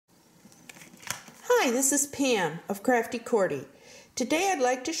Hi, this is Pam of Crafty Cordy. Today I'd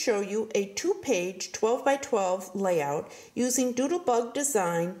like to show you a 2-page 12 by 12 layout using Doodlebug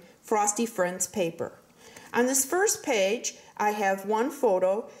Design Frosty Friends paper. On this first page I have one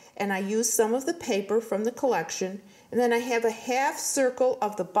photo and I use some of the paper from the collection, and then I have a half circle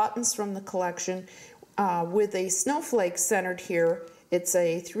of the buttons from the collection with a snowflake centered here. It's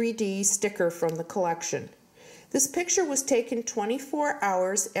a 3D sticker from the collection. This picture was taken 24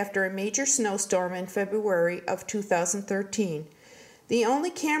 hours after a major snowstorm in February of 2013. The only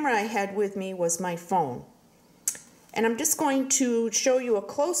camera I had with me was my phone. And I'm just going to show you a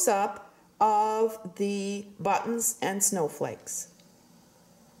close-up of the buttons and snowflakes.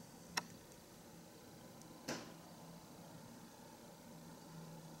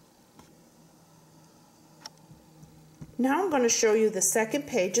 Now I'm going to show you the second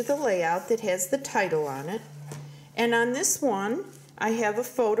page of the layout that has the title on it. And on this one, I have a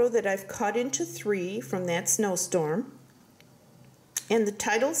photo that I've cut into 3 from that snowstorm. And the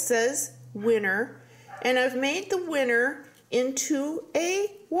title says Winter, and I've made the winter into a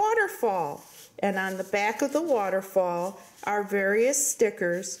waterfall. And on the back of the waterfall are various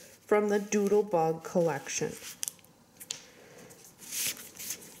stickers from the Doodlebug collection.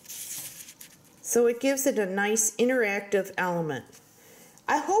 So it gives it a nice interactive element.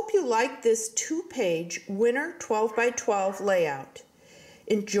 I hope you like this 2-page winter 12 by 12 layout.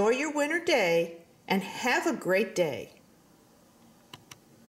 Enjoy your winter day and have a great day.